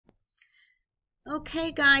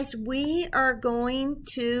Okay, guys, we are going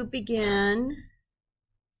to begin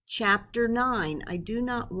Chapter 9. I do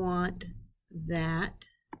not want that.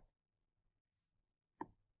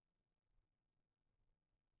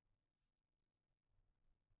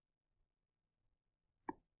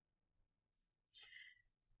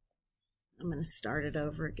 I'm going to start it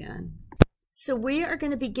over again. So we are going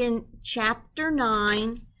to begin Chapter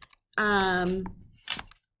 9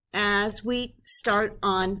 as we start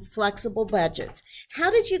on flexible budgets.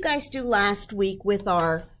 How did you guys do last week with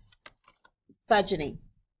our budgeting?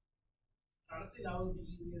 Honestly, that was the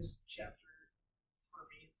easiest chapter for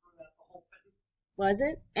me for that the whole thing. Was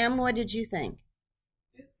it? Em, what did you think?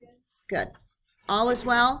 It's good. Good. All is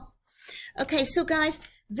well? Okay, so guys,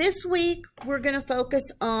 this week we're going to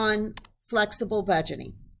focus on flexible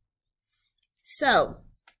budgeting. So,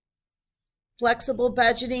 flexible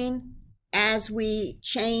budgeting as we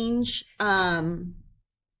change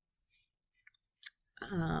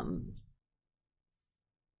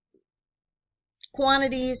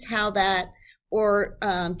quantities, how that, or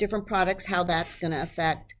different products, how that's going to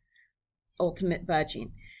affect ultimate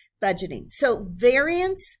budgeting. So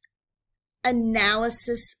variance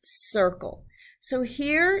analysis circle. So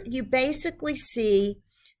here you basically see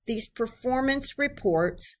these performance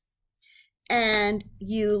reports and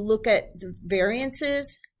you look at the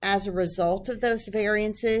variances. As a result of those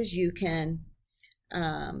variances, you can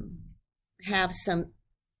have some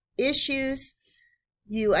issues.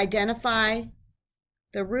 You identify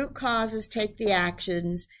the root causes, take the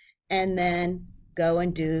actions, and then go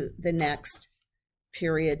and do the next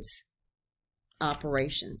period's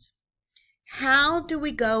operations. How do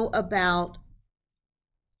we go about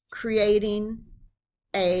creating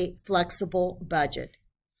a flexible budget?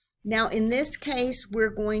 Now, in this case,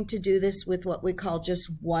 we're going to do this with what we call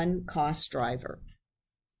just one cost driver.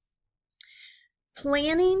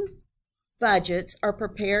 Planning budgets are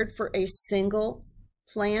prepared for a single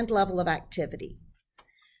planned level of activity.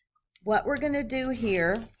 What we're going to do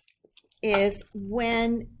here is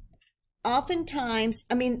when oftentimes,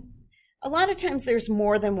 a lot of times there's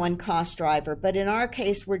more than one cost driver, but in our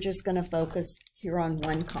case, we're just going to focus here on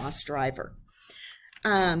one cost driver.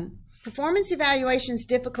 Performance evaluation is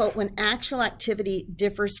difficult when actual activity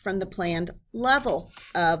differs from the planned level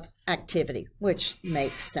of activity, which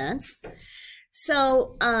makes sense.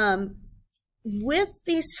 So with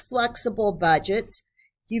these flexible budgets,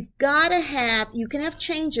 you've got to have, you can have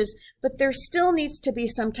changes, but there still needs to be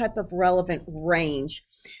some type of relevant range,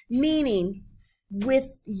 meaning with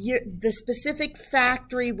the specific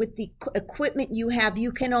factory, with the equipment you have,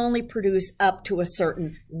 you can only produce up to a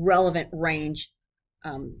certain relevant range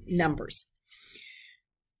numbers.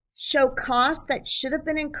 Show costs that should have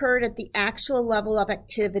been incurred at the actual level of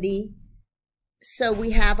activity. So we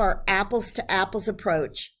have our apples to apples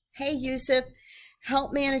approach. Hey, Yusuf,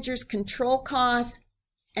 help managers control costs,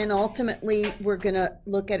 and ultimately we're going to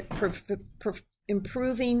look at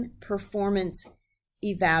improving performance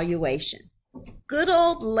evaluation. Good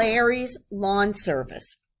old Larry's Lawn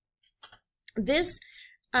Service. This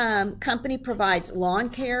company provides lawn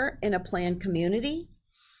care in a planned community.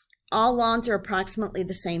 All lawns are approximately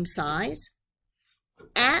the same size.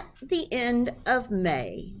 At the end of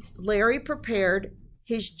May, Larry prepared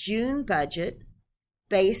his June budget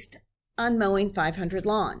based on mowing 500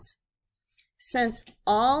 lawns. Since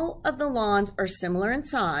all of the lawns are similar in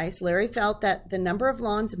size, Larry felt that the number of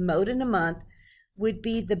lawns mowed in a month would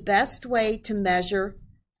be the best way to measure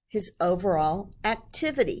his overall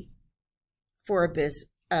activity for his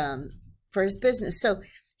business. So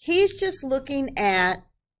he's just looking at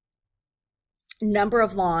number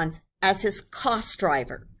of lawns as his cost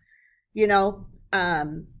driver. You know,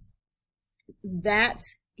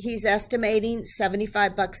 he's estimating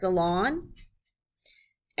 $75 a lawn,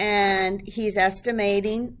 and he's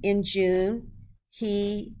estimating in June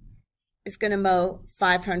he is going to mow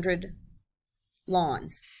 500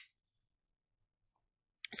 lawns.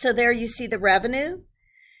 So there you see the revenue.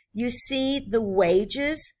 You see the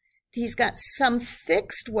wages. He's got some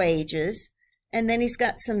fixed wages, and then he's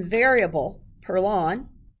got some variable per lawn.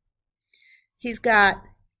 He's got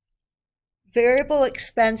variable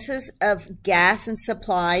expenses of gas and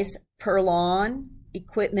supplies per lawn,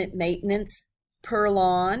 equipment maintenance per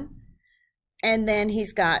lawn, and then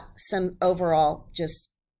he's got some overall just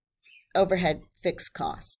overhead fixed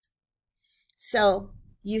costs. So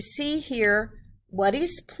you see here what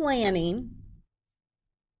he's planning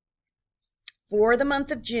for the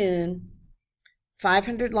month of June,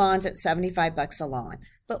 500 lawns at $75 a lawn.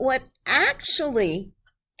 But what actually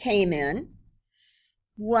came in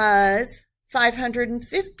was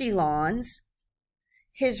 550 lawns.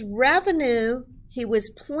 His revenue he was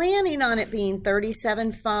planning on it being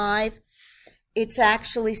 $37,500. It's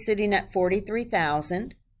actually sitting at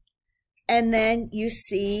 $43,000. And then you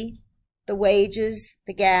see the wages,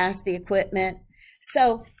 the gas, the equipment.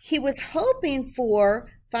 So he was hoping for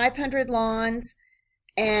 500 lawns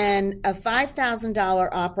and a $5,000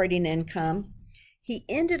 operating income. He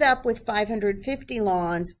ended up with 550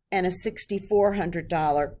 lawns and a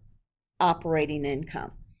 $6,400 operating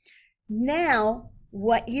income. Now,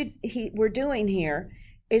 what we're doing here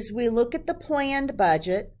is we look at the planned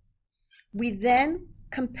budget. We then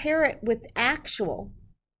compare it with actual.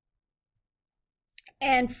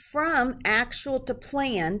 And from actual to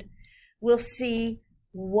planned, we'll see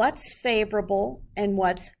what's favorable and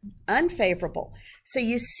what's unfavorable. So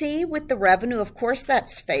you see with the revenue, of course,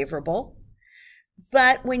 that's favorable.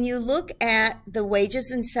 But when you look at the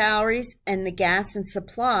wages and salaries and the gas and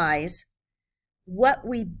supplies, what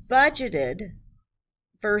we budgeted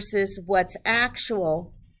versus what's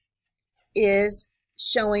actual is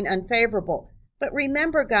showing unfavorable. But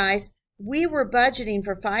remember, guys, we were budgeting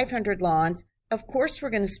for 500 lawns. Of course,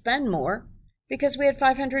 we're going to spend more because we had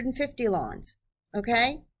 550 lawns,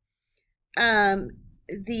 okay?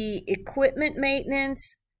 The equipment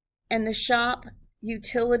maintenance and the shop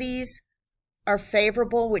utilities are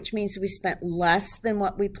favorable, which means we spent less than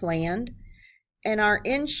what we planned. And our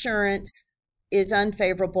insurance is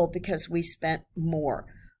unfavorable because we spent more.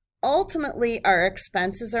 Ultimately, our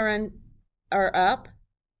expenses are up.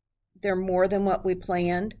 They're more than what we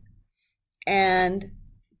planned.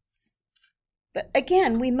 But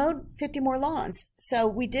again, we mowed 50 more lawns. So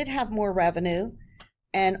we did have more revenue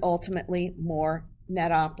and ultimately more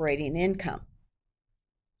net operating income.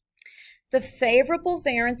 The favorable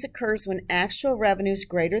variance occurs when actual revenue is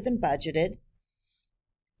greater than budgeted.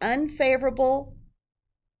 Unfavorable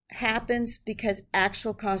happens because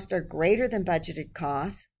actual costs are greater than budgeted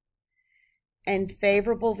costs. And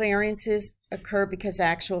favorable variances occur because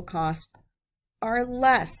actual costs are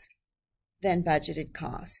less than budgeted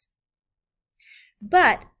costs.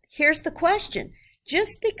 But here's the question.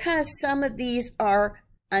 Just because some of these are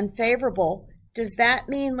unfavorable, does that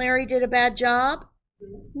mean Larry did a bad job?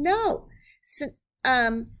 No. Since,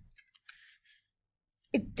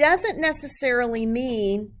 it doesn't necessarily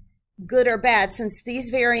mean good or bad. Since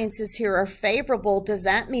these variances here are favorable, does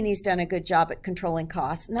that mean he's done a good job at controlling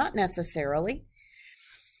costs? Not necessarily.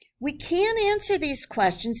 We can't answer these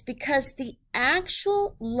questions because the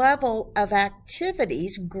actual level of activity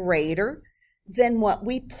is greater than what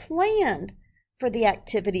we planned for the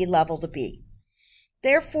activity level to be.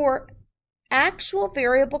 Therefore, actual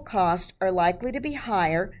variable costs are likely to be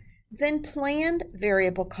higher than planned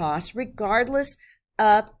variable costs, regardless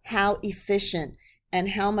of how efficient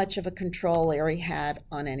and how much of a control Larry had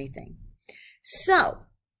on anything. So,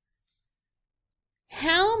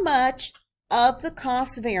 how much of the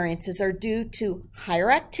cost variances are due to higher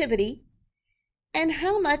activity and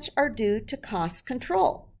how much are due to cost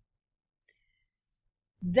control?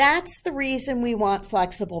 That's the reason we want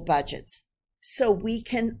flexible budgets, so we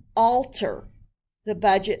can alter the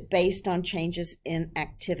budget based on changes in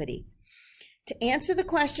activity. To answer the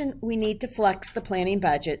question, we need to flex the planning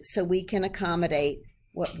budget so we can accommodate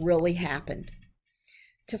what really happened.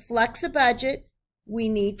 To flex a budget, we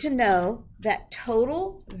need to know that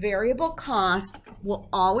total variable cost will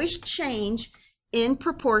always change in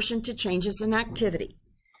proportion to changes in activity.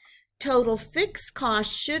 Total fixed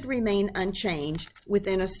cost should remain unchanged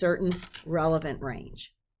within a certain relevant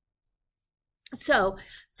range. So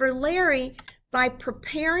for Larry, by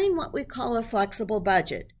preparing what we call a flexible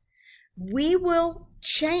budget, we will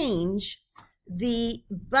change the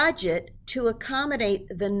budget to accommodate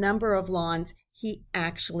the number of lawns he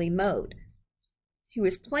actually mowed. He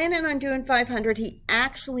was planning on doing 500, he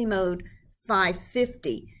actually mowed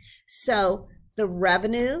 550. So the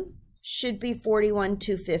revenue should be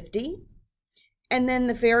 $41,250, and then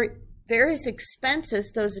the various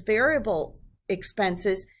expenses, those variable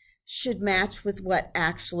expenses, should match with what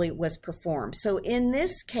actually was performed. So in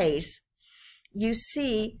this case, you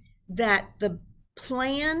see that the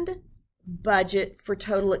planned budget for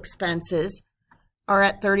total expenses are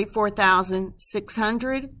at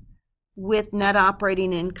 $34,600 with net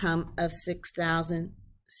operating income of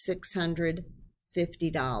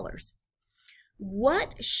 $6,650.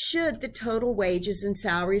 What should the total wages and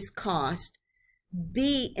salaries cost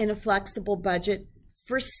be in a flexible budget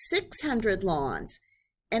for 600 lawns?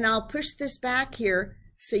 And I'll push this back here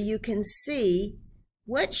so you can see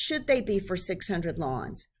what should they be for 600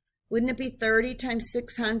 lawns. Wouldn't it be 30 times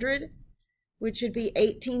 600, which would be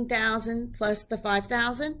 18,000 plus the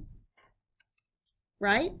 5,000,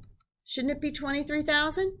 right? Shouldn't it be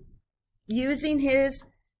 23,000? Using his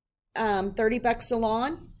 $30 a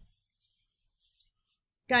lawn.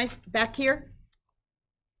 Guys, back here.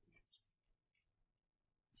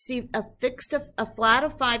 See, a flat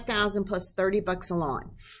of 5,000 plus $30 a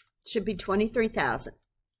lawn should be 23,000.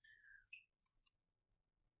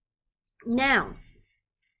 Now,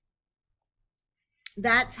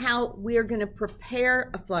 that's how we're going to prepare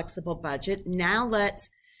a flexible budget. Now let's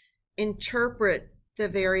interpret the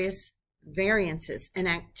various variances. An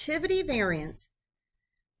activity variance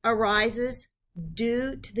arises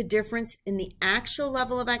due to the difference in the actual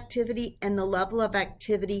level of activity and the level of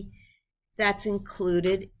activity that's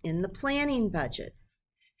included in the planning budget.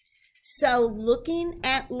 So looking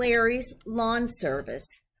at Larry's lawn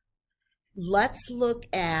service, let's look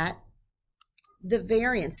at the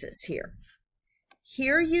variances here.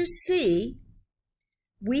 Here you see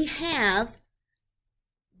we have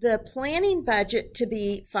the planning budget to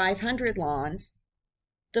be 500 lawns.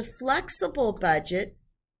 The flexible budget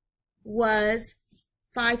was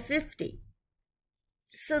 550.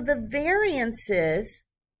 So the variances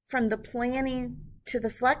from the planning to the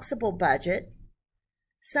flexible budget,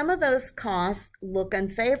 some of those costs look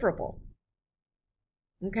unfavorable,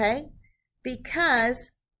 okay?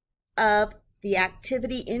 Because of the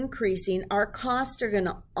activity increasing, our costs are going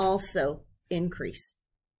to also increase.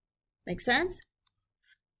 Make sense?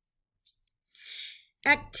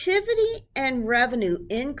 Activity and revenue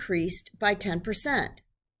increased by 10%,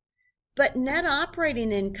 but net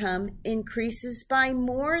operating income increases by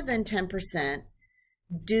more than 10%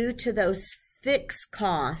 due to those fixed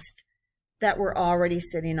costs that were already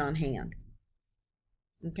sitting on hand.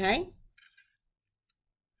 Okay?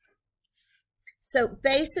 So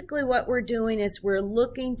basically what we're doing is we're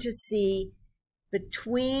looking to see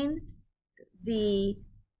between the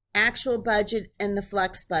actual budget and the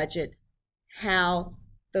flex budget how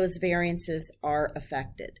those variances are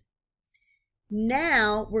affected.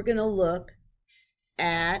 Now we're going to look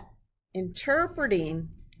at interpreting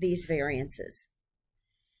these variances.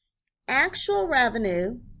 Actual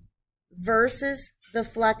revenue versus the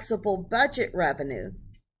flexible budget revenue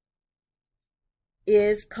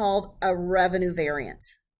is called a revenue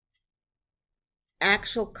variance.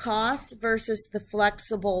 Actual cost versus the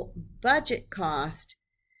flexible budget cost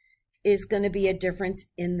is going to be a difference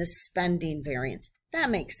in the spending variance. That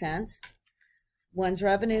makes sense. One's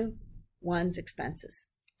revenue, one's expenses.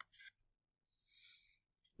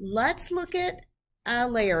 Let's look at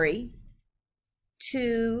Larry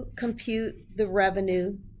to compute the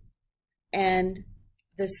revenue and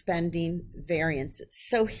the spending variances.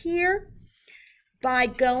 So here, by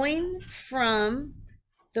going from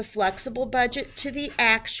the flexible budget to the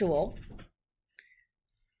actual,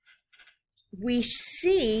 we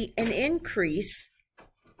see an increase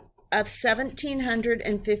of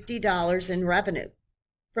 $1,750 in revenue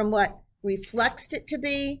from what we flexed it to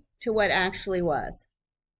be to what actually was.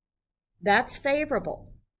 That's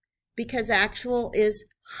favorable because actual is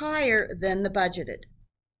higher than the budgeted.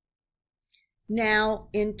 Now,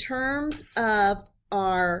 in terms of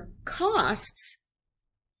our costs,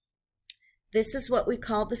 this is what we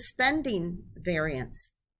call the spending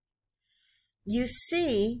variance. You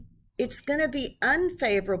see, it's going to be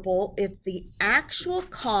unfavorable if the actual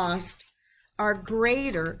costs are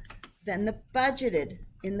greater than the budgeted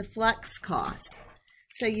in the flex costs.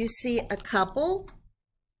 So you see a couple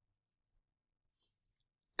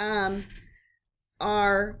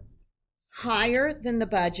are higher than the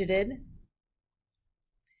budgeted.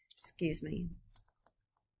 Excuse me.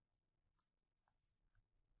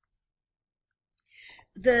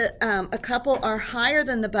 A couple are higher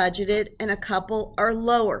than the budgeted and a couple are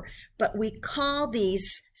lower, but we call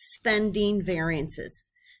these spending variances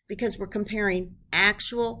because we're comparing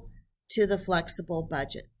actual to the flexible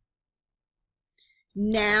budget.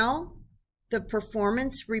 Now, the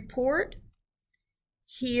performance report.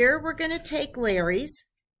 Here we're going to take Larry's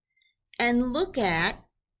and look at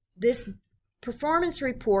this performance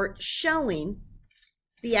report showing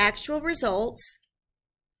the actual results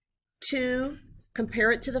to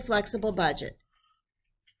compare it to the flexible budget.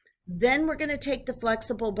 Then we're going to take the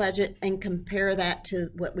flexible budget and compare that to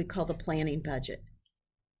what we call the planning budget.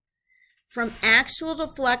 From actual to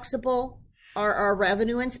flexible are our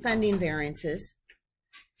revenue and spending variances.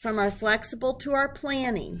 From our flexible to our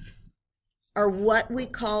planning are what we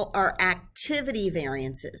call our activity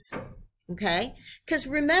variances. Okay? Because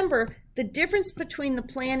remember, the difference between the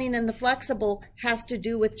planning and the flexible has to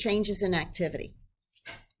do with changes in activity.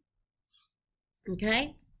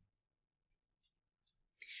 Okay?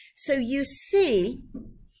 So you see,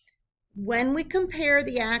 when we compare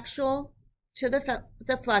the actual to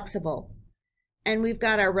the flexible, and we've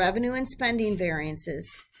got our revenue and spending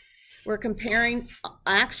variances, We're comparing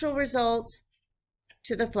actual results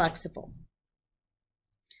to the flexible.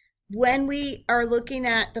 When we are looking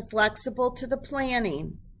at the flexible to the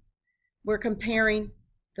planning, we're comparing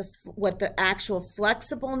what the actual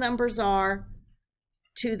flexible numbers are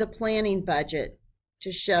to the planning budget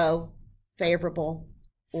to show favorable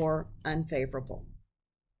or unfavorable.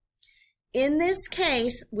 In this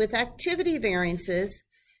case, with activity variances,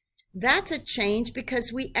 that's a change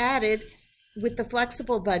because we added, with the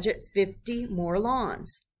flexible budget, 50 more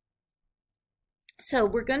lawns. So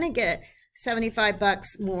we're going to get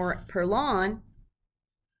 $75 more per lawn,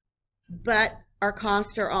 but our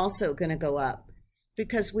costs are also going to go up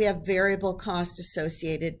because we have variable cost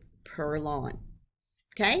associated per lawn.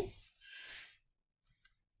 Okay?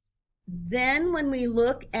 Then when we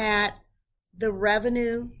look at the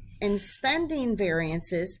revenue and spending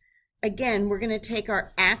variances, again, we're going to take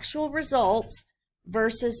our actual results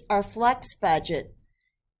versus our flex budget.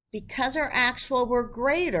 Because our actual were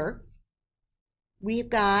greater, we've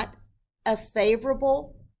got a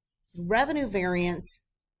favorable revenue variance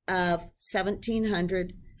of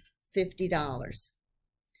 $1,750.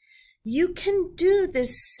 You can do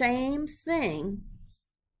this same thing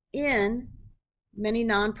in many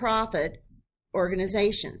nonprofit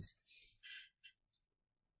organizations.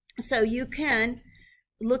 So you can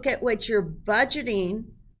look at what you're budgeting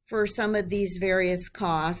for some of these various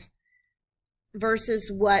costs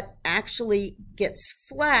versus what actually gets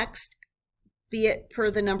flexed, be it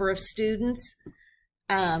per the number of students,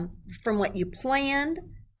 from what you planned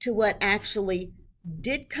to what actually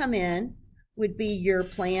did come in would be your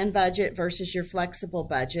planned budget versus your flexible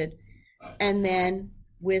budget, and then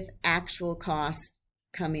with actual costs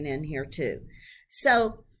coming in here too.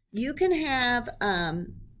 So you can have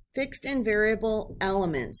fixed and variable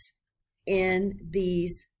elements in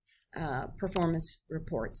these performance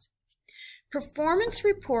reports. Performance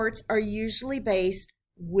reports are usually based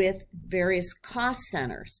with various cost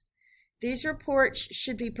centers. These reports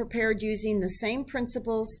should be prepared using the same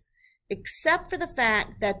principles, except for the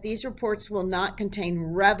fact that these reports will not contain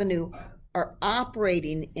revenue or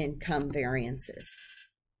operating income variances.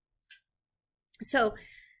 So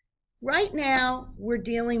right now we're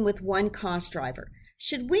dealing with one cost driver.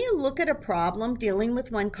 Should we look at a problem dealing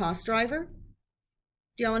with one cost driver?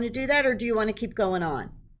 Do you want to do that, or do you want to keep going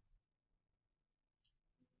on?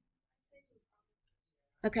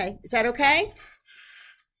 Okay, is that okay?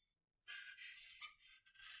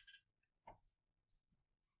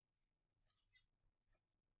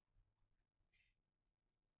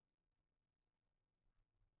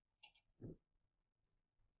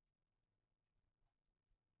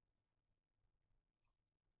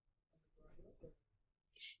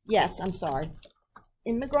 Yes, I'm sorry.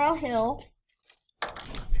 In McGraw-Hill.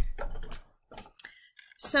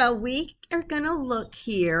 So we are going to look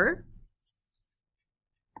here.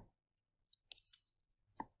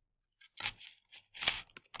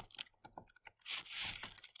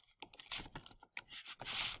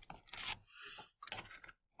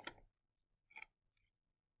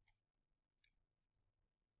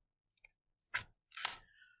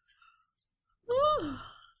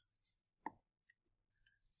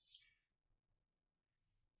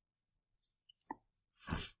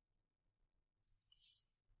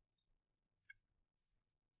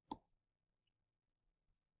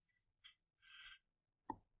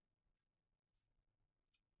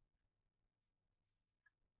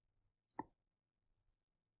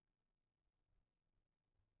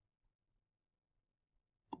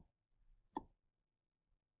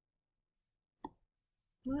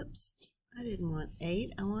 Whoops, I didn't want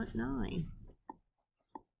 8, I want 9.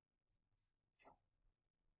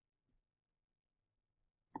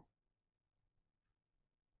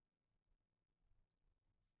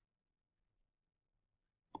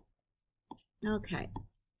 Okay.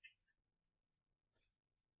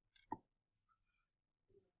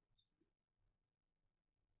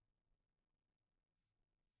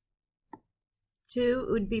 Two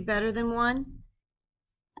would be better than 1?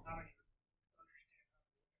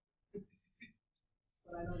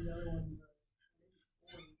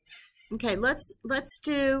 Okay, let's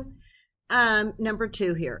do number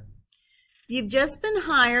 2 here. You've just been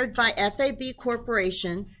hired by FAB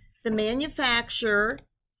Corporation, the manufacturer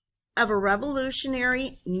of a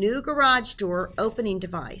revolutionary new garage door opening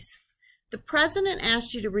device. The president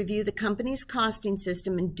asked you to review the company's costing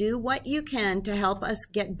system and do what you can to help us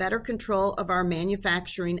get better control of our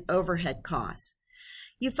manufacturing overhead costs.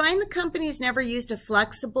 You find the company's never used a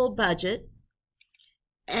flexible budget,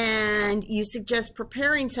 and you suggest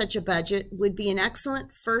preparing such a budget would be an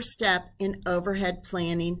excellent first step in overhead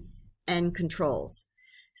planning and controls.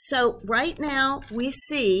 So right now we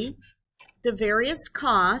see the various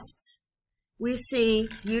costs, we see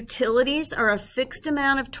utilities are a fixed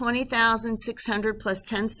amount of $20,600 plus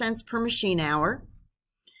 10 cents per machine hour.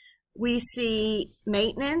 We see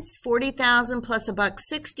maintenance, $40,000 plus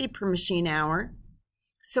 $1.60 per machine hour.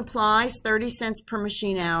 Supplies, 30 cents per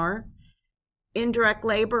machine hour. Indirect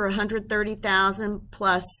labor, $130,000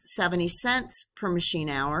 plus 70 cents per machine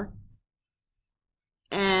hour.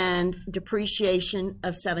 And depreciation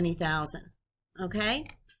of $70,000. Okay?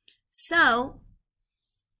 So,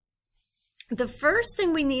 the first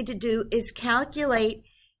thing we need to do is calculate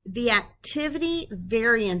the activity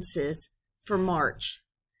variances for March.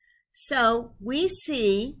 So we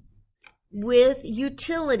see with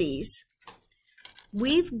utilities,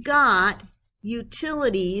 we've got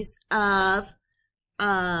utilities of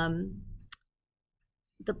the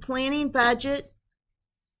planning budget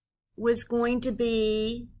was going to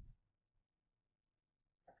be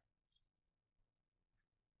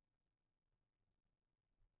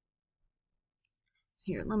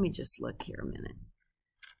here. Let me just look here a minute.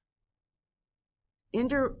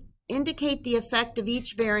 Indicate the effect of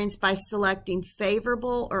each variance by selecting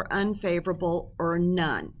favorable or unfavorable or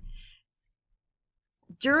none.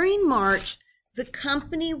 During March, the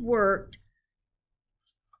company worked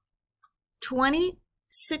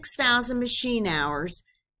 26,000 machine hours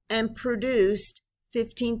and produced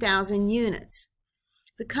 15,000 units.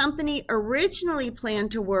 The company originally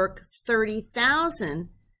planned to work 30,000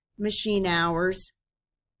 machine hours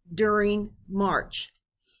during March.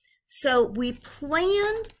 So we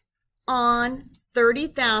planned on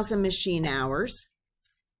 30,000 machine hours.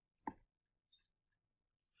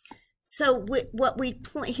 So what we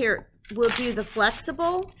here, we'll do the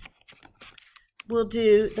flexible, we'll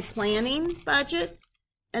do the planning budget,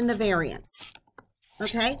 and the variance.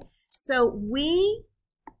 Okay, so we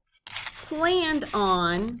planned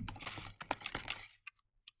on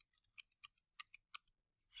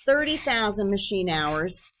 30,000 machine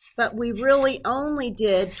hours, but we really only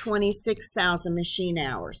did 26,000 machine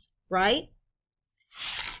hours, right?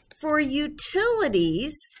 For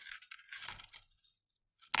utilities,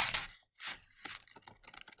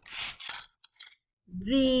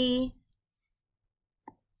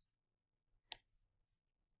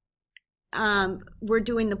 we're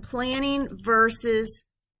doing the planning versus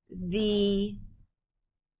the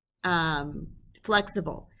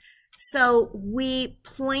flexible. So we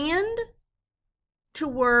planned to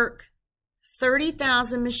work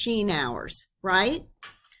 30,000 machine hours, right?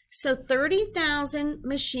 So 30,000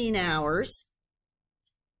 machine hours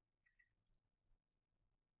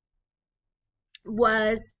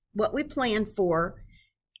was what we planned for,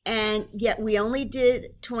 and yet we only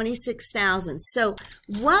did 26,000. So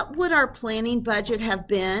what would our planning budget have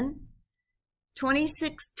been?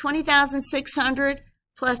 20,600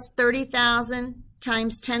 plus 30,000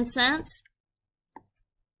 times 10 cents?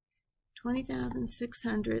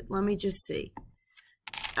 20,600, let me just see.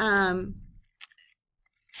 10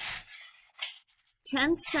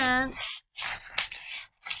 cents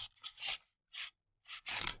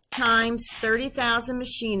times 30,000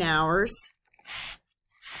 machine hours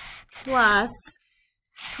plus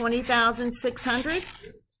 20,600.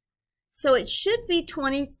 So it should be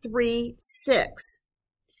 23,600.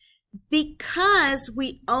 Because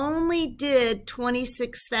we only did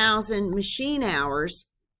 26,000 machine hours,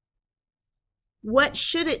 what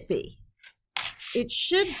should it be? It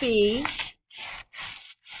should be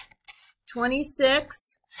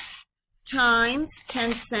 26 times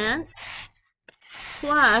 10 cents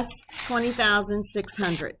plus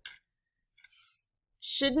 20,600.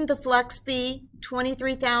 Shouldn't the flex be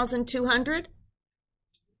 23,200?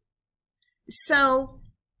 So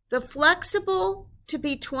the flexible to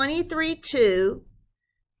be 23,200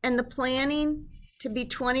 and the planning to be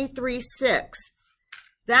 23,600.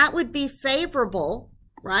 That would be favorable,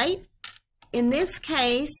 right? In this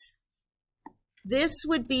case, this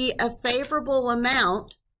would be a favorable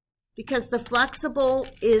amount because the flexible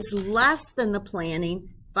is less than the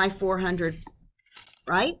planning by 400,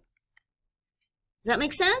 right? Does that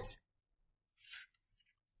make sense?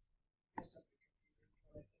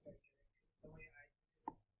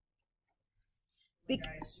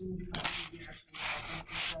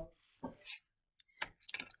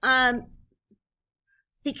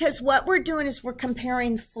 Because what we're doing is we're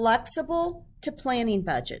comparing flexible to planning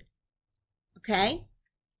budget, okay?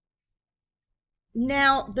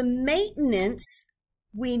 Now, the maintenance,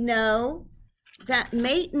 we know that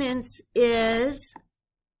maintenance is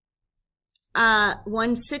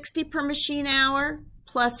 $160 per machine hour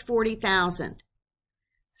plus 40,000.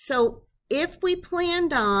 So if we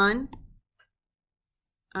planned on,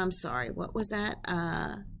 I'm sorry, what was that?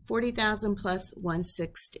 40,000 plus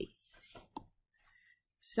 160.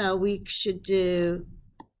 So we should do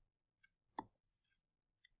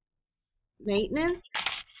maintenance,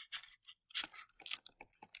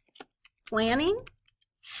 planning,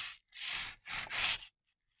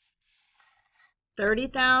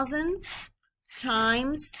 30,000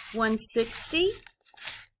 times 160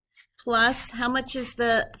 plus how much is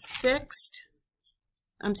the fixed?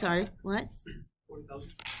 I'm sorry, what?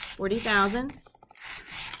 40,000. 40,000.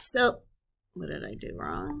 So what did I do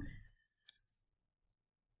wrong?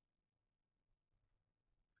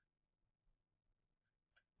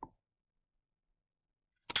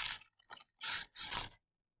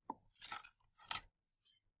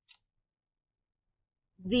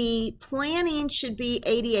 The planning should be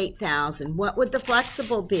 88,000. What would the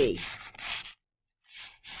flexible be?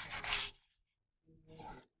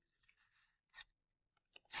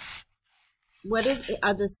 What is it?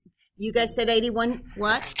 You guys said 81,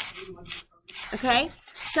 what? Okay,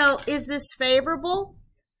 so is this favorable?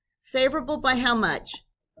 Favorable by how much?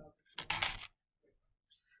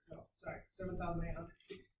 No, sorry, 7,800.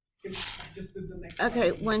 I just did the next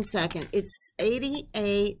Okay, one. 1 second. It's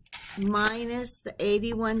 88 minus the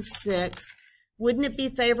 81.6. Wouldn't it be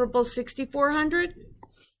favorable 6,400?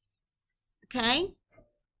 Okay.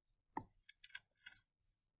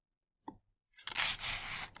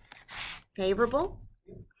 Favorable.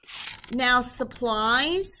 Now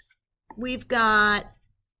supplies, we've got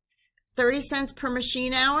 30 cents per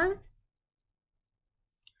machine hour.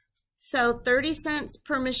 So 30 cents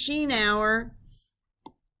per machine hour,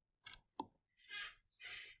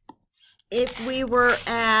 if we were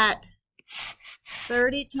at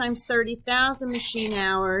 30 times 30,000 machine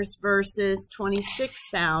hours versus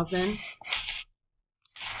 26,000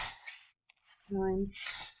 times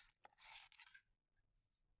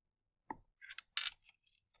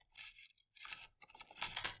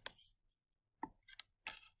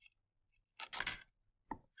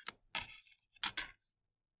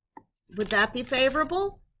would that be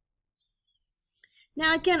favorable?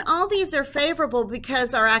 Now again, all these are favorable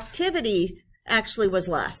because our activity actually was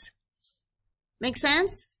less. Make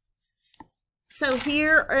sense? So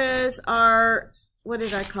here is our, what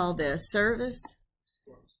did I call this? Service?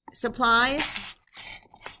 Supplies.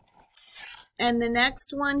 And the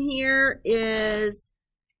next one here is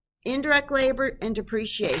indirect labor and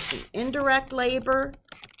depreciation. Indirect labor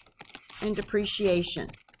and depreciation.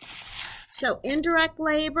 So indirect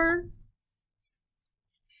labor,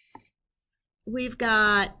 we've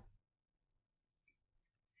got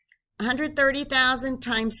 130,000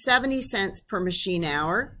 times 70 cents per machine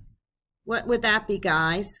hour. What would that be,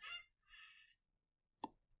 guys?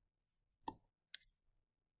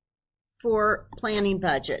 For planning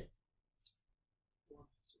budget.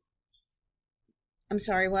 I'm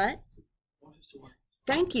sorry, what? 151.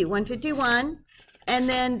 Thank you, 151. And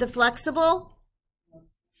then the flexible,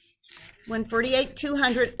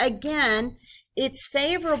 148,200. Again, it's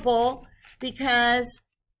favorable because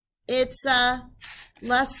it's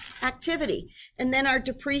less activity. And then our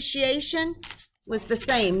depreciation was the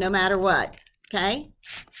same no matter what, okay?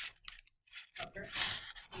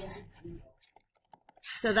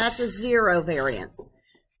 So that's a 0 variance.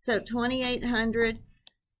 So 2,800.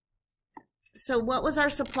 So what was our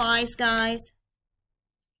supplies, guys?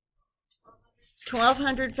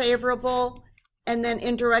 1,200 favorable. And then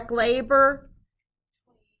indirect labor,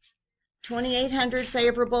 2,800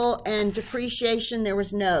 favorable, and depreciation, there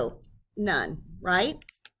was none, right?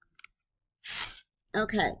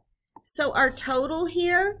 Okay, so our total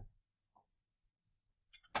here,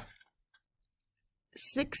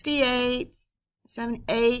 68,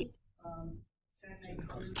 78,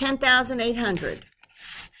 10,800.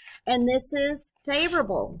 And this is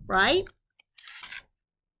favorable, right?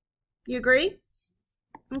 You agree?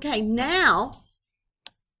 Okay, now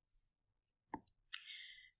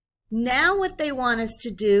what they want us to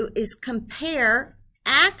do is compare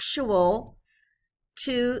actual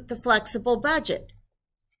to the flexible budget.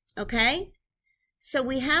 Okay? So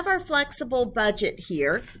we have our flexible budget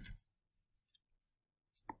here.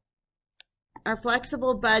 Our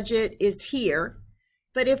flexible budget is here.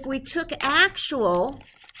 But if we took actual,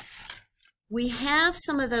 we have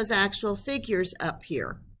some of those actual figures up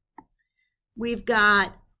here. We've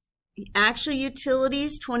got actual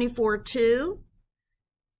utilities 24.2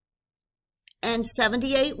 and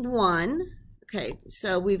 78.1. Okay,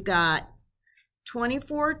 so we've got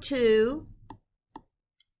 24.2,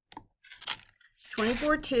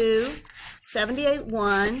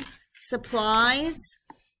 78.1, supplies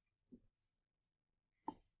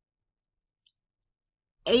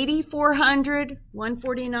 8,400,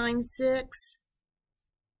 149.6,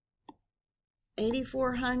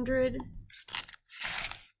 8,400.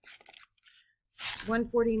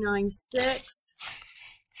 149.6.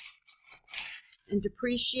 And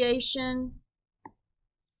depreciation,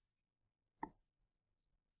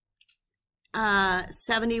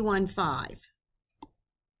 71.5.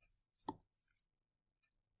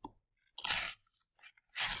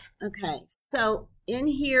 Okay, so in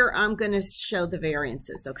here, I'm going to show the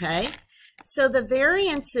variances, okay? So the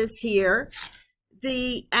variances here,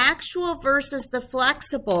 the actual versus the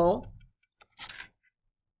flexible,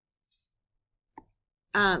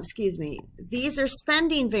 these are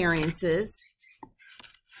spending variances.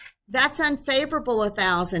 That's unfavorable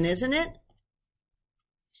 1,000, isn't it?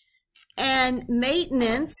 And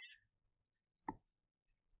maintenance,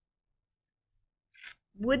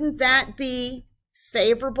 wouldn't that be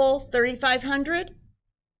favorable 3,500?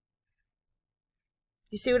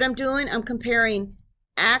 You see what I'm doing? I'm comparing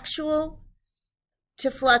actual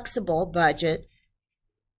to flexible budget.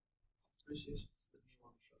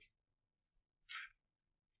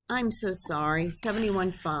 I'm so sorry,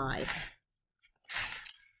 71.5.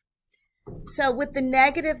 So with the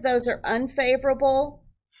negative, those are unfavorable.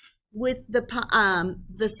 With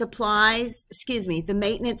the supplies, the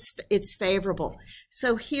maintenance, it's favorable.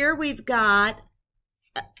 So here we've got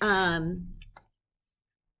the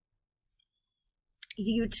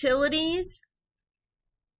utilities.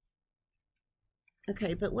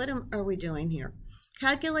 Okay, but what are we doing here?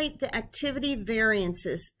 Calculate the activity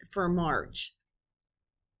variances for March.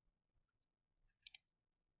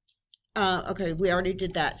 Okay, we already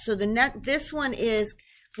did that. So this one is,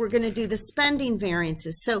 we're going to do the spending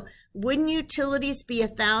variances. So wouldn't utilities be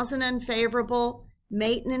 1,000 unfavorable?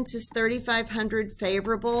 Maintenance is 3,500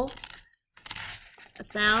 favorable.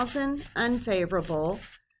 1,000 unfavorable.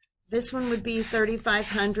 This one would be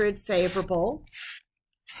 3,500 favorable.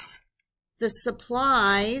 The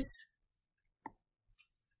supplies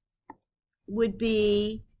would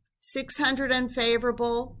be 600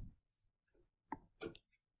 unfavorable.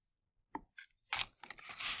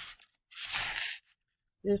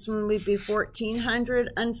 This one would be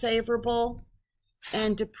 1,400 unfavorable.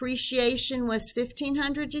 And depreciation was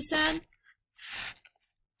 1,500, you said?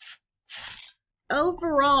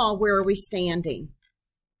 Overall, where are we standing?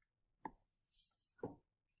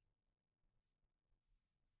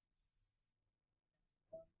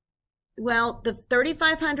 Well, the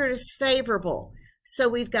 3,500 is favorable. So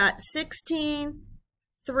we've got 16,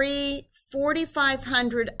 3,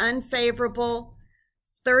 4,500 unfavorable,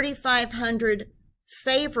 3,500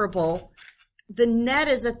 favorable. The net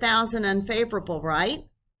is 1,000 unfavorable, right?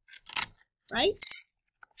 Right?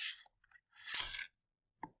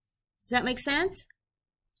 Does that make sense?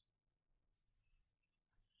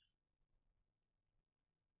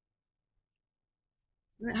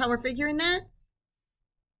 How we're figuring that?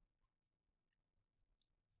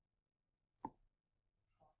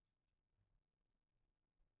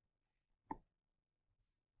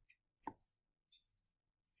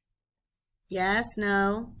 Yes,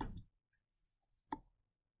 no.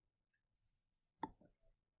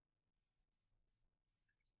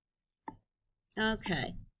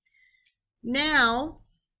 Okay. Now,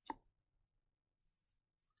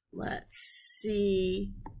 let's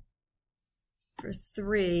see for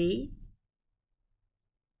 3.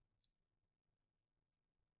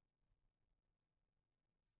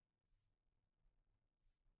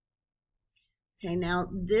 Okay, now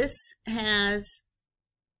this has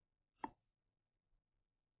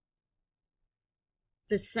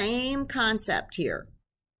the same concept here.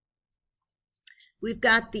 We've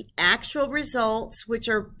got the actual results, which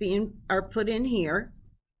are put in here.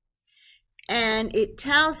 And it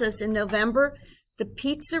tells us in November, the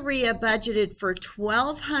pizzeria budgeted for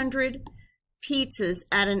 1,200 pizzas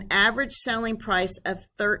at an average selling price of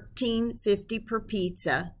 $13.50 per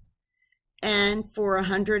pizza and for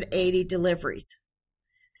 180 deliveries.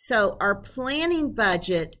 So our planning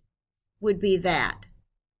budget would be that.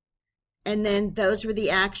 And then those were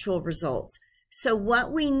the actual results. So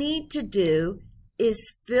what we need to do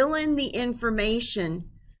is fill in the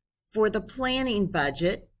information for the planning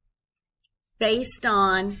budget based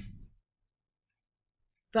on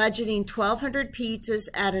budgeting 1,200 pizzas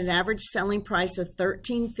at an average selling price of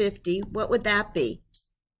 $13.50. What would that be?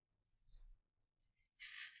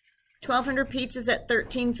 1,200 pizzas at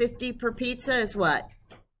 $13.50 per pizza is what?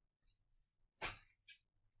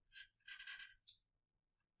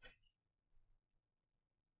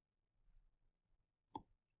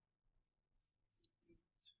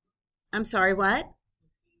 I'm sorry, what?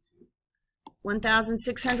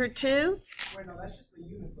 1,602? Wait, no, that's just the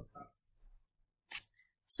units of that.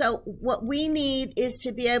 So what we need is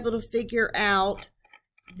to be able to figure out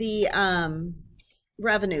the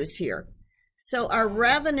revenues here. So our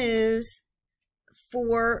revenues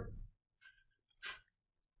for,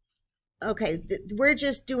 okay, we're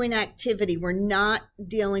just doing activity. We're not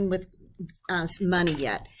dealing with money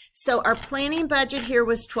yet. So our planning budget here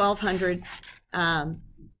was 1,200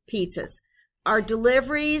 pizzas. Our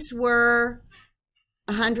deliveries were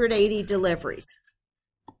 180 deliveries.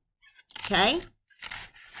 Okay.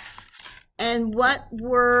 And what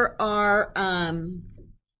were our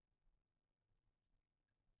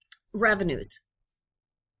revenues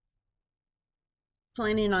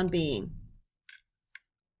planning on being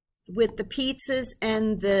with the pizzas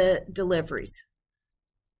and the deliveries?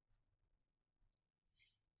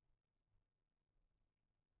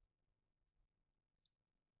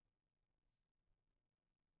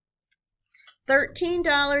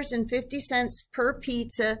 $13.50 per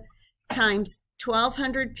pizza times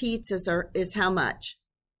 1,200 pizzas is how much?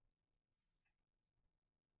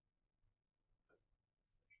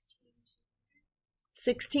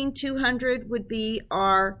 $16,200 would be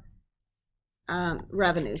our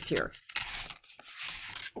revenues here.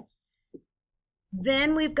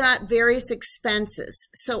 Then we've got various expenses.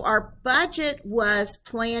 So our budget was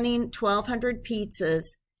planning 1,200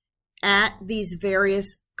 pizzas at these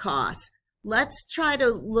various costs. Let's try to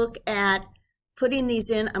look at putting these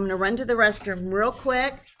in. I'm going to run to the restroom real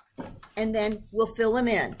quick, and then we'll fill them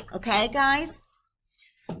in. Okay, guys?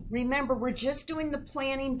 Remember, we're just doing the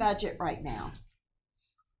planning budget right now.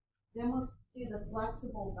 Then we'll do the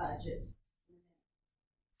flexible budget.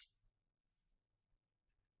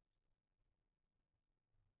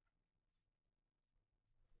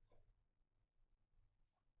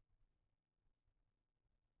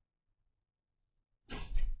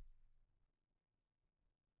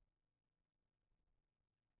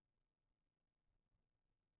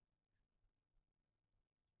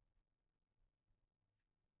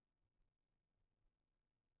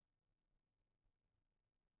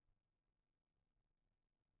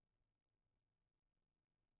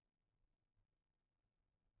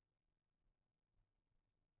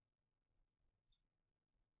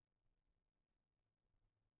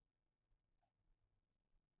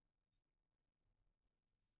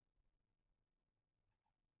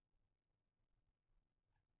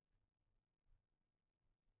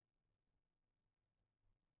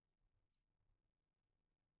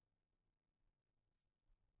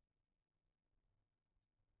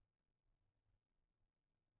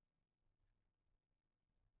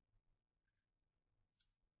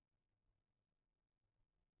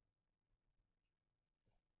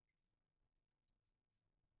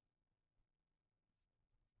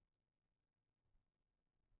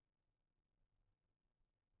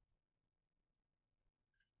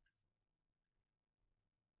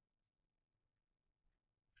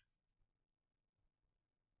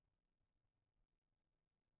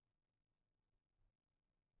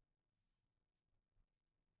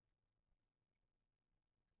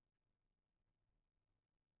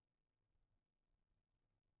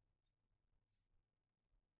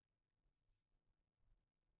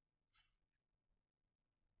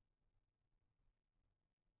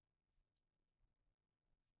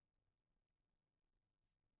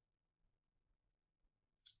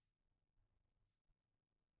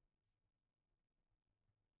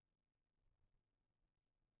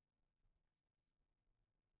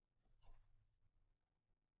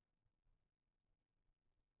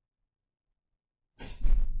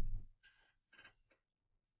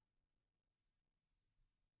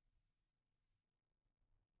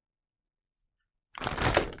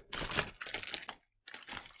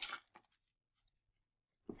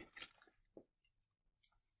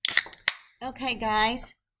 Okay,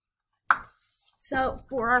 guys. So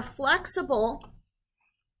for our flexible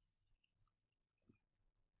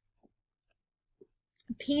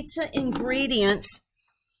pizza ingredients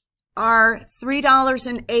are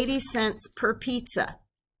 $3.80 per pizza.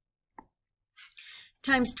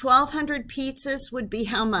 Times 1,200 pizzas would be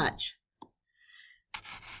how much?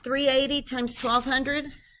 380 times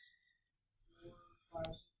 1,200?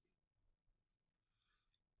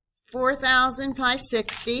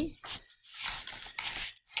 4,560.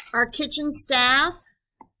 Our kitchen staff,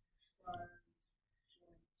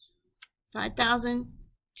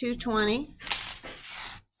 5,220.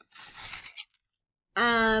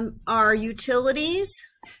 Our utilities,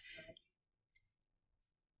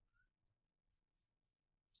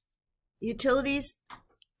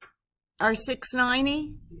 are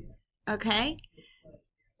 $690. Okay.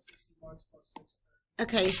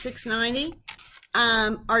 Okay, $690.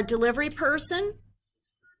 Our delivery person,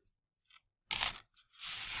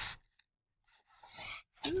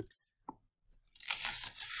 oops.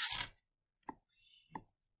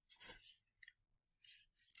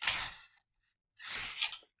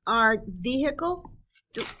 our vehicle,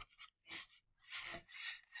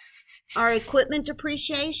 our equipment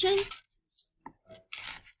depreciation,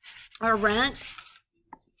 our rent,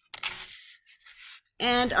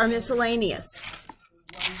 and our miscellaneous.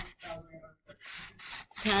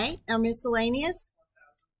 Okay, our miscellaneous.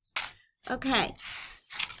 Okay.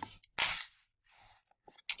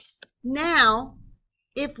 Now,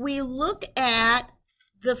 if we look at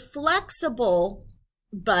the flexible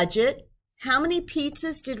budget, how many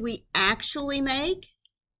pizzas did we actually make?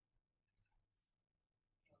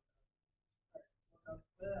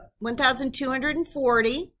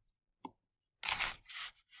 1,240.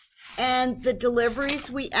 And the deliveries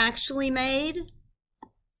we actually made?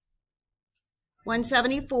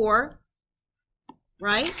 174,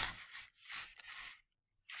 right?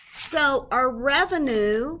 So our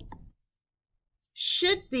revenue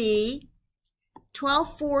should be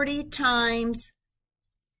 1,240 times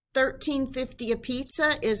 1,350 a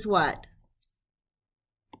pizza is what?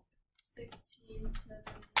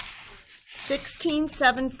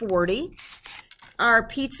 16,740. Our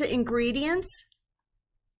pizza ingredients,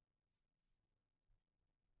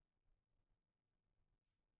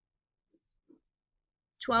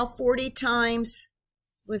 $12.40 times,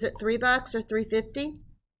 was it $3 or $3.50?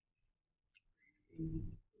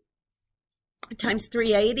 Times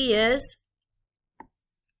 380 is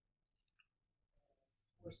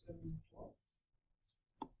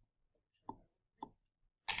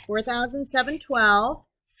 4,712.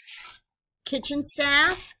 Kitchen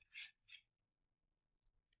staff,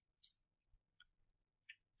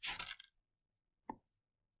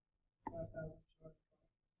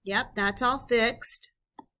 yep, that's all fixed.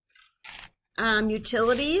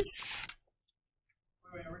 Utilities.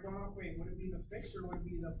 Wait, are we going up? Wait, would it be the fixed or would it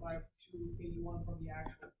be the 5,281 from the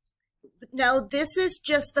actual? No, this is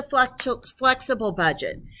just the flexible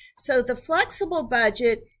budget. So the flexible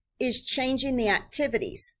budget is changing the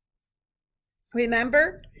activities.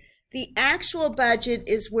 Remember, the actual budget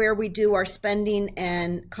is where we do our spending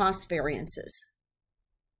and cost variances.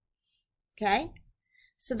 Okay?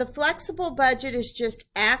 So the flexible budget is just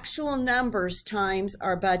actual numbers times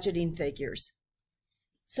our budgeting figures.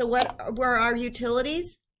 So what were our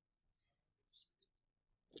utilities?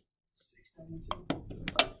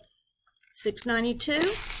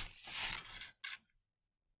 692.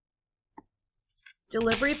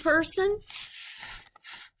 Delivery person,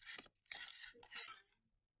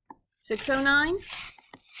 609.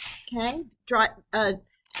 Okay.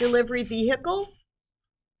 Delivery vehicle,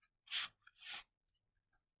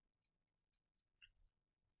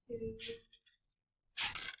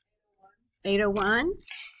 801.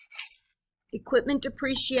 Equipment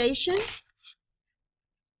depreciation,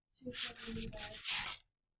 275.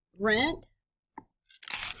 rent,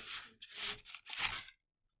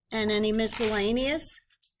 and any miscellaneous.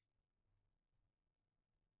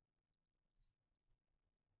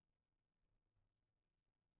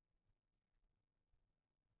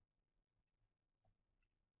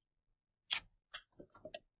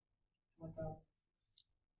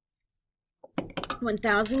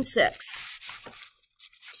 $1,006.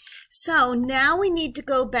 So now we need to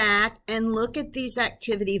go back and look at these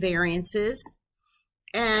activity variances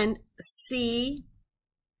and see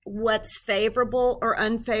what's favorable or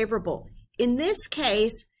unfavorable. In this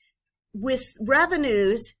case, with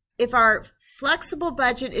revenues, if our flexible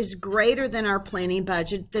budget is greater than our planning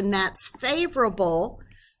budget, then that's favorable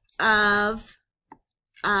of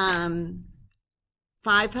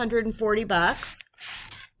 $540.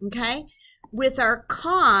 Okay? With our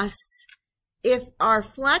costs, if our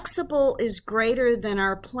flexible is greater than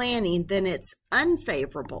our planning, then it's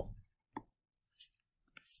unfavorable.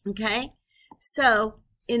 Okay? So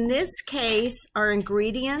in this case, our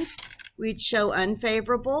ingredients, we'd show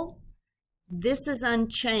unfavorable. This is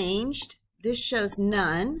unchanged. This shows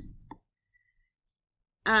none.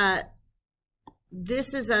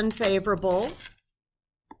 This is unfavorable.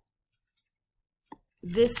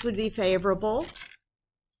 This would be favorable.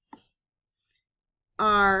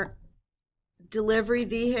 Our delivery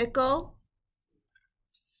vehicle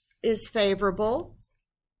is favorable,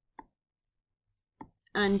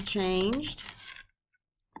 unchanged,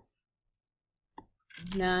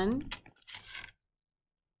 none,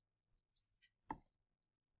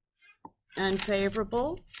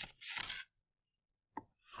 unfavorable,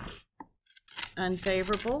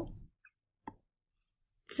 unfavorable.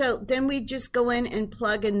 So then we just go in and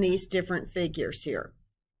plug in these different figures here.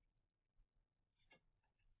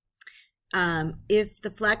 If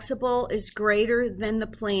the flexible is greater than the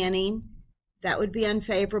planning, that would be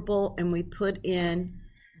unfavorable, and we put in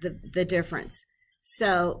the difference.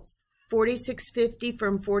 So 4650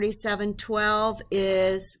 from 4712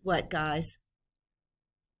 is what, guys?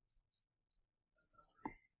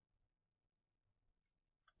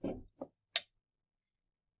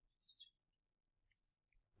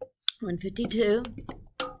 $152.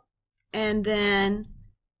 And then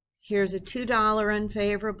here's a $2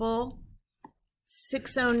 unfavorable.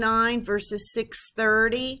 609 versus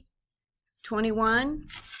 630, 21.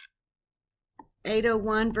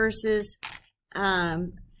 801 versus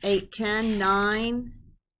 810, 9.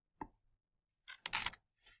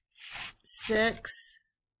 6.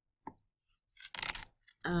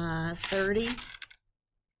 30.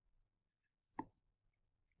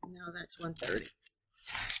 No, that's 130.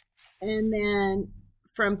 And then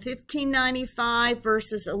from 1595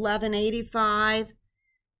 versus 1185,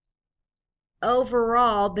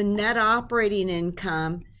 overall, the net operating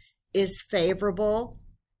income is favorable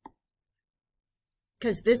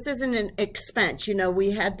because this isn't an expense. You know,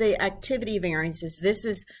 we had the activity variances. This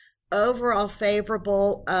is overall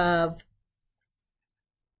favorable of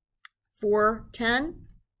 410.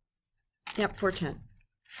 Yep, 410.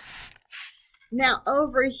 Now,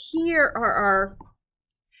 over here are our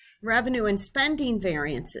revenue and spending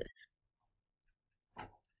variances.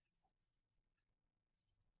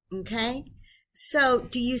 Okay, so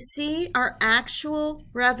do you see our actual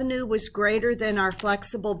revenue was greater than our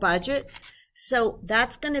flexible budget? So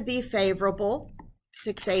that's going to be favorable,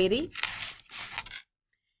 680.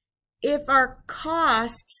 If our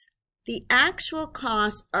costs, the actual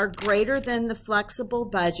costs are greater than the flexible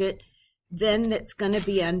budget, then that's going to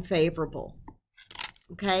be unfavorable.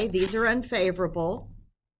 Okay, these are unfavorable.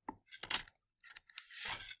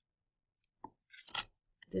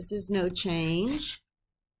 This is no change.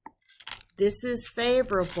 This is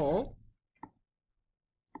favorable.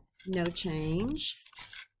 No change.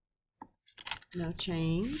 No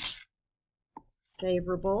change.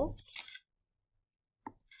 Favorable.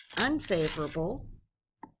 Unfavorable.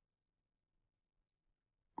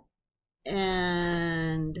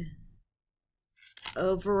 And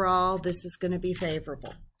overall, this is going to be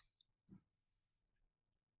favorable.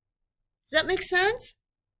 Does that make sense?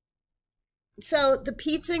 So the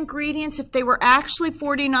pizza ingredients, if they were actually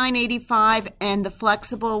 $49.85 and the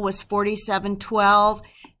flexible was $47.12,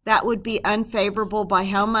 that would be unfavorable by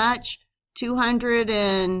how much?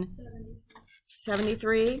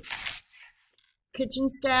 273. Kitchen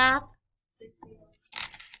staff. 60.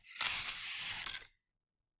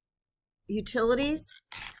 Utilities.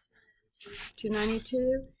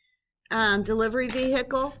 292. Delivery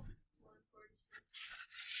vehicle.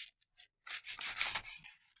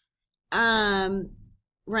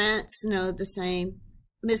 Rents, no, the same.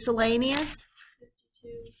 Miscellaneous.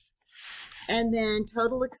 52. And then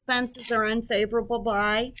total expenses are unfavorable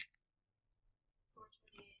by,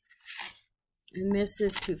 428. and this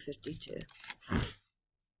is 252. Does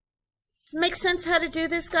it make sense how to do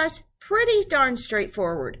this, guys? Pretty darn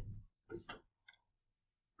straightforward.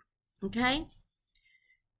 Okay.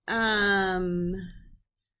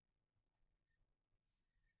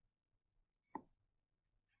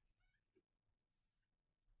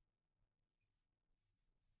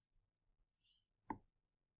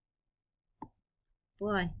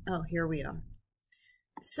 Boy, oh, here we are.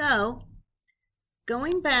 So,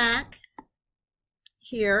 going back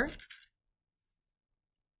here,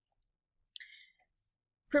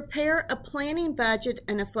 prepare a planning budget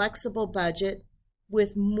and a flexible budget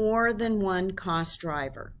with more than one cost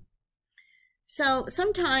driver. So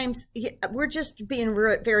sometimes we're just being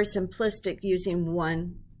very simplistic using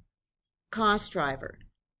one cost driver.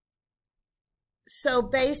 So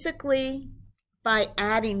basically, by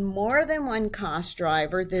adding more than one cost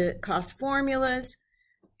driver, the cost formulas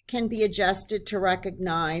can be adjusted to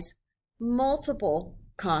recognize multiple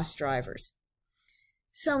cost drivers.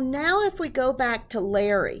 So now if we go back to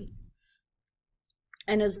Larry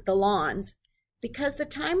and as the lawns, because the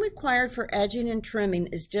time required for edging and trimming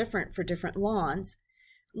is different for different lawns,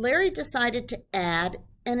 Larry decided to add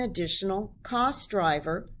an additional cost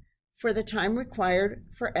driver for the time required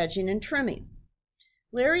for edging and trimming.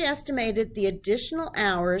 Larry estimated the additional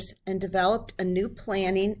hours and developed a new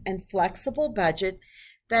planning and flexible budget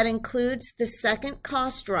that includes the second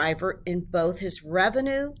cost driver in both his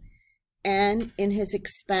revenue and in his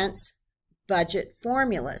expense budget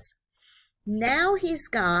formulas. Now he's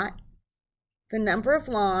got the number of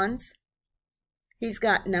lawns, he's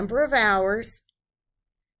got number of hours,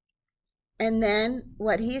 and then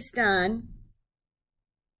what he's done,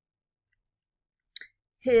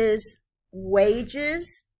 his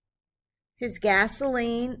wages, his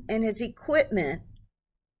gasoline, and his equipment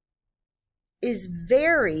is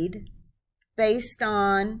varied based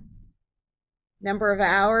on number of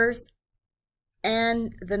hours,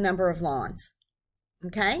 and the number of lawns.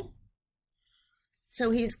 Okay?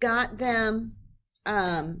 So he's got them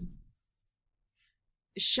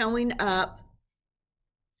showing up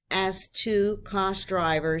as two cost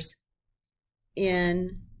drivers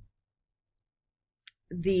in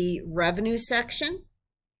the revenue section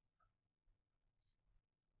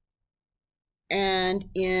and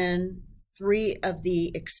in 3 of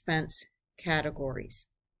the expense categories.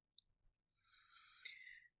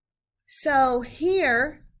 So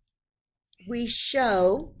here we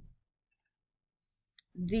show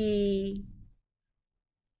the,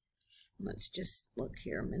 let's just look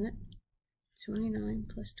here a minute, 29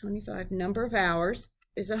 plus 25, number of hours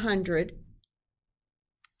is 100.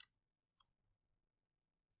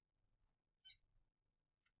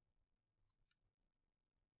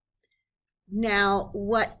 Now,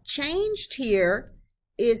 what changed here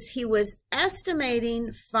is he was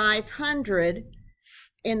estimating 500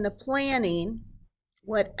 in the planning.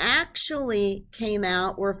 What actually came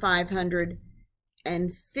out were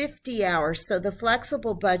 550 hours. So the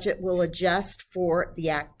flexible budget will adjust for the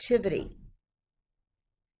activity.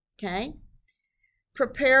 Okay?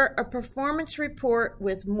 Prepare a performance report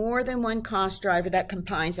with more than one cost driver that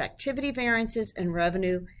combines activity variances and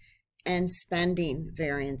revenue and spending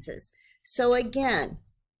variances. So again,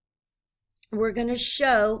 we're going to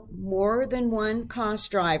show more than one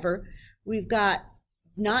cost driver. We've got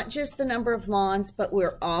not just the number of lawns, but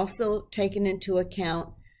we're also taking into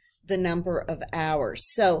account the number of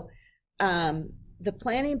hours. So the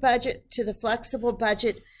planning budget to the flexible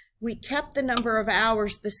budget, we kept the number of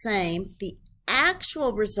hours the same. The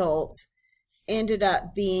actual results ended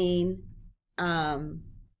up being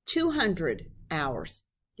 200 hours.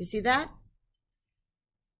 You see that?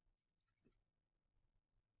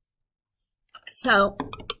 So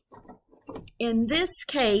in this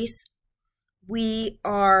case, we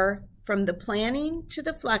are from the planning to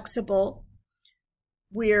the flexible,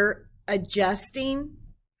 we're adjusting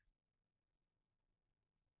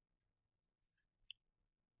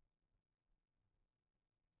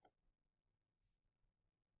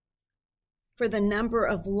for the number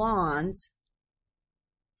of lawns,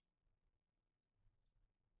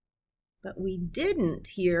 but we didn't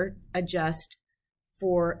here adjust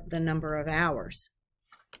for the number of hours,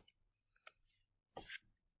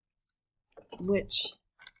 which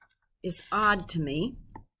is odd to me.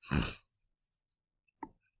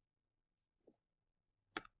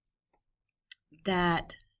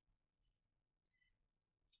 That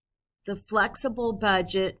the flexible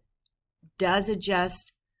budget does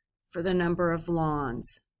adjust for the number of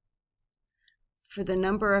lawns. For the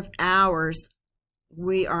number of hours,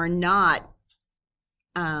 we are not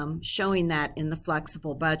showing that in the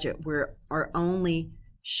flexible budget. We are only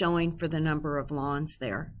showing for the number of lawns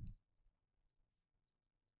there.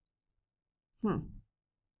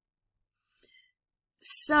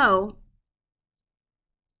 So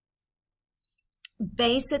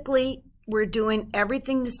basically, we're doing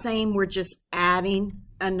everything the same. We're just adding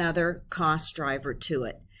another cost driver to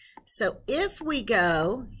it. So if we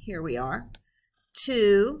go, here we are,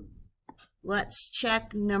 to, let's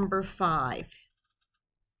check number 5.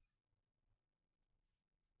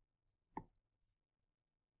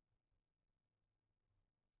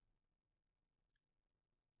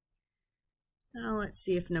 Now let's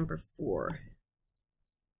see if number 4.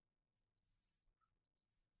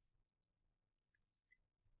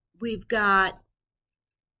 We've got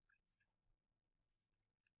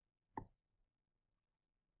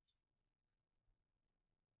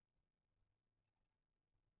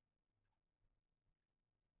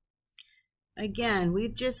again,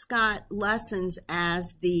 we've just got lessons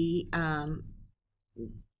as the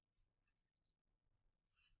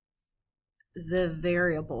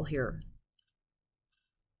variable here,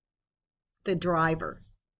 the driver.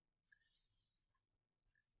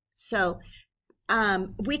 So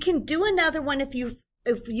we can do another one if you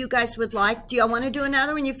guys would like. Do y'all want to do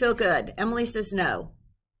another one? You feel good? Emily says no.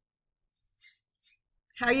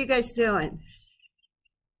 How are you guys doing?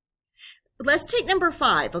 Let's take number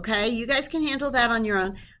 5, okay? You guys can handle that on your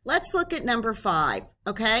own. Let's look at number 5,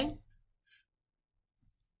 okay?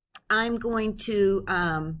 I'm going to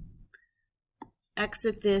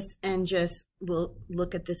exit this and just we'll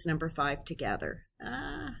look at this number 5 together.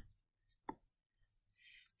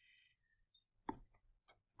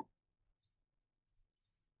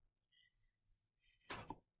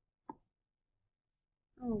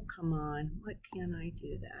 Oh, come on. What can I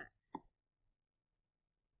do that?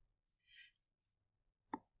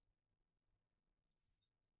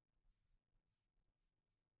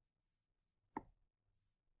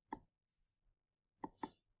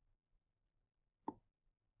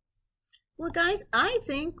 Well, guys, I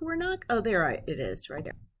think we're not, oh, there it is right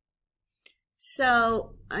there.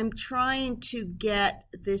 So I'm trying to get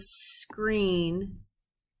this screen.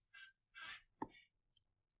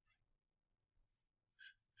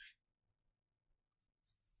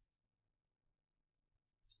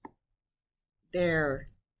 There,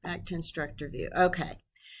 back to instructor view. Okay,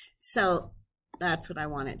 so that's what I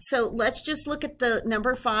wanted. So let's just look at the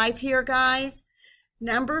number 5 here, guys.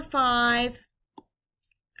 Number 5,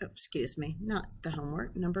 oh, excuse me, not the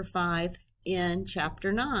homework, number 5 in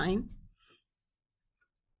chapter 9.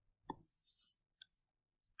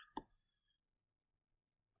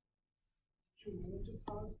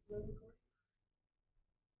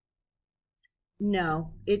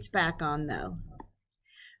 No, it's back on though.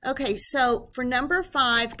 Okay, so for number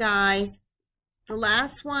 5, guys, the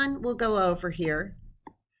last one we'll go over here.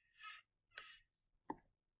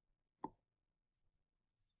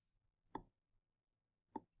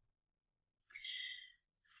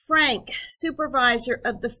 Frank, supervisor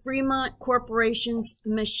of the Fremont Corporation's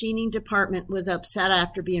machining department, was upset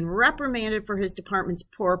after being reprimanded for his department's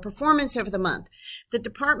poor performance over the month. The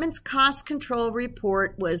department's cost control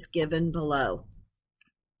report was given below.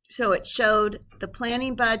 So it showed the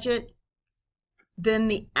planning budget, then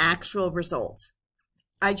the actual results.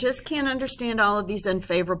 I just can't understand all of these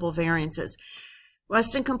unfavorable variances.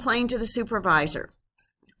 Weston complained to the supervisor.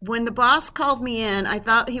 When the boss called me in, I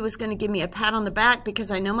thought he was going to give me a pat on the back because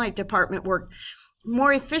I know my department worked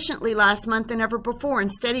more efficiently last month than ever before.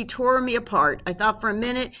 Instead, he tore me apart. I thought for a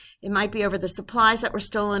minute it might be over the supplies that were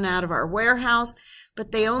stolen out of our warehouse,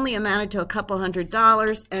 but they only amounted to a couple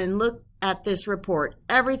 $100. And look at this report.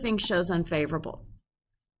 Everything shows unfavorable.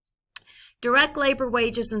 Direct labor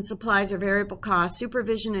wages and supplies are variable costs.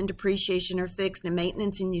 Supervision and depreciation are fixed, and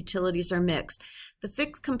maintenance and utilities are mixed. The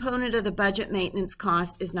fixed component of the budget maintenance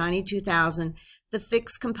cost is $92,000. The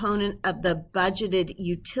fixed component of the budgeted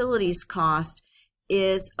utilities cost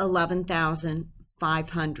is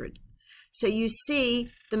 $11,500. So you see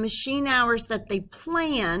the machine hours that they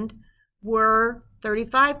planned were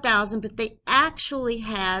 35,000, but they actually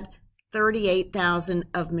had 38,000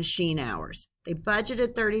 of machine hours. They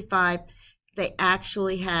budgeted 35. They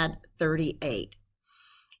actually had 38.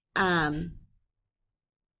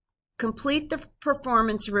 Complete the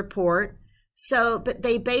performance report. So, but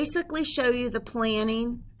they basically show you the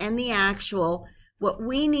planning and the actual. What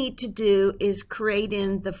we need to do is create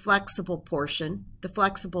in the flexible portion, the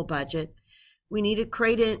flexible budget. We need to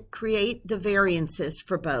create the variances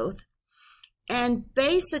for both. And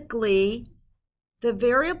basically, the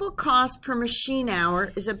variable cost per machine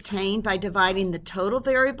hour is obtained by dividing the total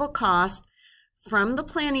variable cost from the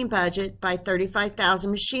planning budget by 35,000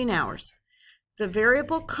 machine hours. The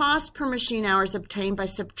variable cost per machine hour is obtained by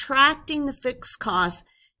subtracting the fixed costs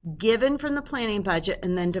given from the planning budget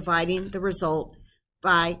and then dividing the result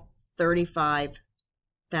by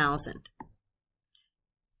 35,000.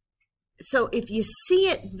 So if you see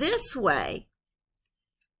it this way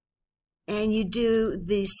and you do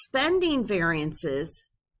the spending variances,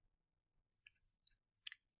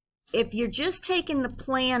 if you're just taking the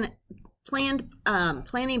planning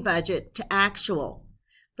budget to actual,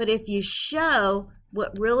 but if you show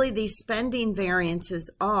what really these spending variances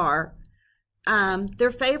are, they're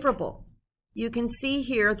favorable. You can see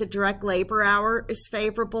here the direct labor hour is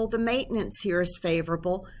favorable. The maintenance here is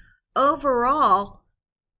favorable. Overall,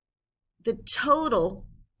 the total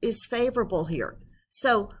is favorable here.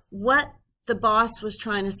 So what the boss was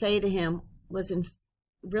trying to say to him was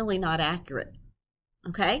really not accurate,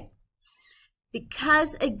 okay?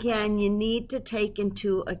 Because, again, you need to take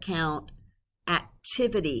into account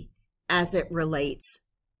activity as it relates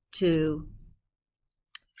to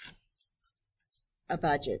a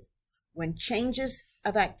budget. When changes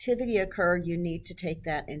of activity occur, you need to take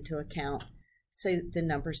that into account so the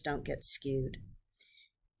numbers don't get skewed.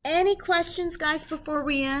 Any questions, guys, before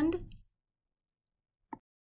we end?